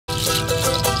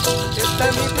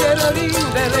Esta mi tierra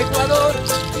linda, el Ecuador,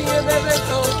 tiene de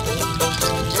todo.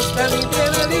 Esta mi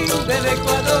tierra linda, el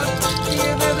Ecuador,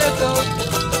 tiene de todo.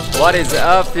 What is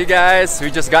up, you guys? We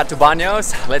just got to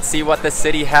Baños. Let's see what the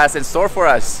city has in store for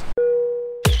us.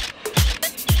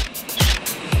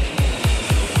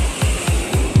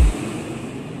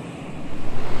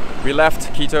 We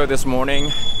left Quito this morning.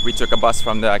 We took a bus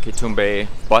from the Quitumbe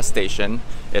bus station.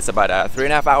 It's about a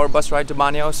 3.5 hour bus ride to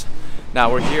Baños. Now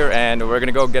we're here and we're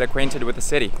gonna go get acquainted with the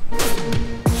city.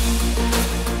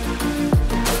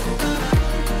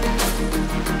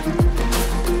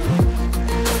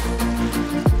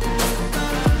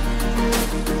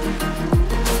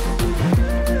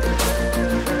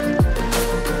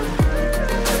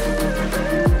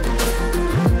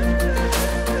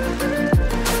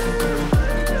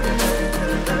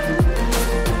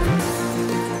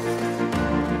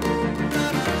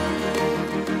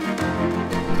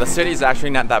 The city is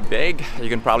actually not that big. You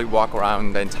can probably walk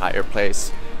around the entire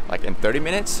place like in 30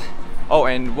 minutes. Oh,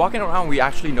 and walking around we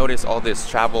actually noticed all these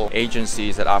travel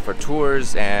agencies that offer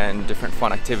tours and different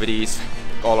fun activities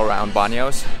all around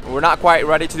Baños. We're not quite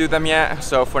ready to do them yet,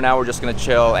 so for now we're just gonna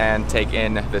chill and take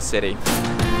in the city.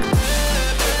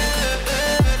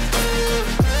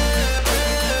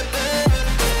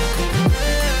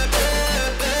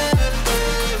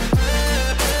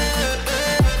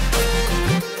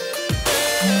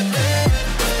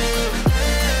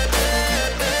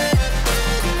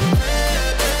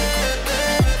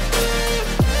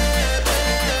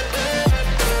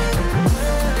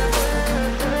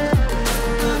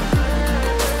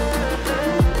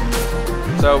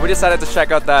 So we decided to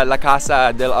check out the La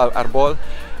Casa del Arbol.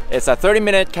 It's a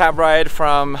 30-minute cab ride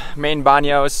from main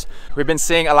Baños. We've been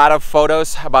seeing a lot of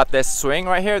photos about this swing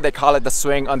right here. They call it the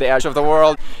swing on the edge of the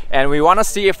world. And we want to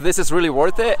see if this is really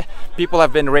worth it. People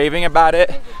have been raving about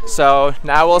it. So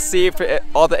now we'll see if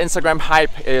all the Instagram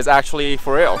hype is actually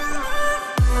for real.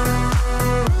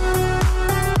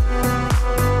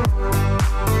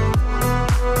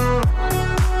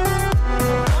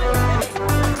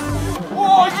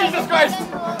 Oh, Jesus Christ!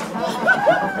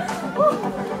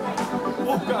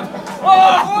 Oh God!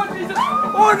 Oh Jesus!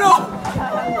 Oh no!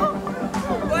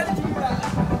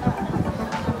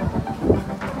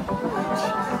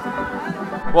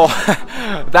 Well,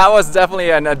 that was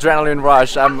definitely an adrenaline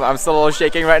rush. I'm still a little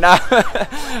shaking right now.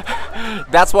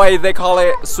 That's why they call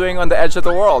it swing on the edge of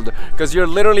the world, because you're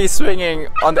literally swinging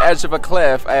on the edge of a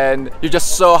cliff and you're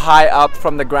just so high up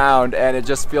from the ground and it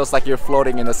just feels like you're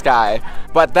floating in the sky.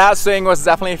 But that swing was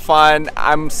definitely fun.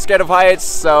 I'm scared of heights,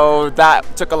 so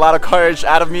that took a lot of courage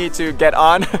out of me to get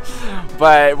on.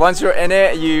 But once you're in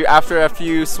it, after a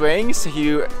few swings,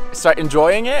 you start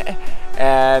enjoying it.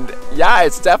 And yeah,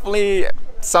 it's definitely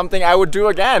something I would do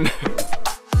again.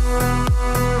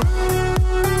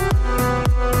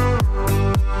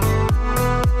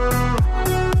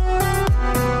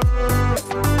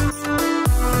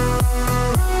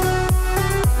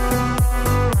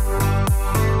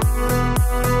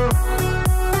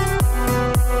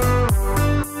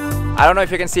 I don't know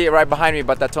if you can see it right behind me,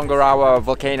 but the Tungurahua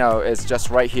volcano is just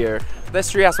right here.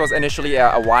 This treehouse was initially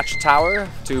a watchtower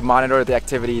to monitor the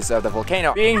activities of the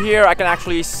volcano. Being here, I can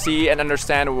actually see and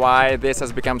understand why this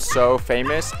has become so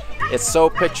famous. It's so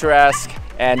picturesque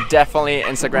and definitely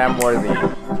Instagram worthy.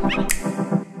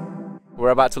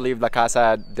 We're about to leave La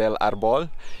Casa del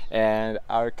Arbol and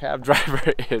our cab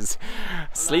driver is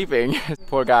sleeping.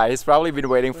 Poor guy, he's probably been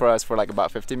waiting for us for like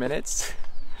about 50 minutes.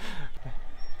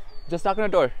 Just knock on the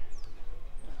door.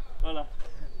 Hola.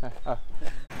 Oh.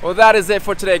 Well, that is it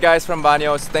for today, guys, from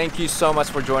Baños. Thank you so much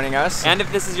for joining us. And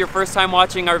if this is your first time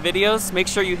watching our videos, make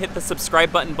sure you hit the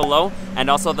subscribe button below and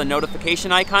also the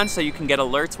notification icon so you can get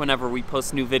alerts whenever we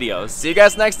post new videos. See you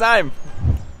guys next time.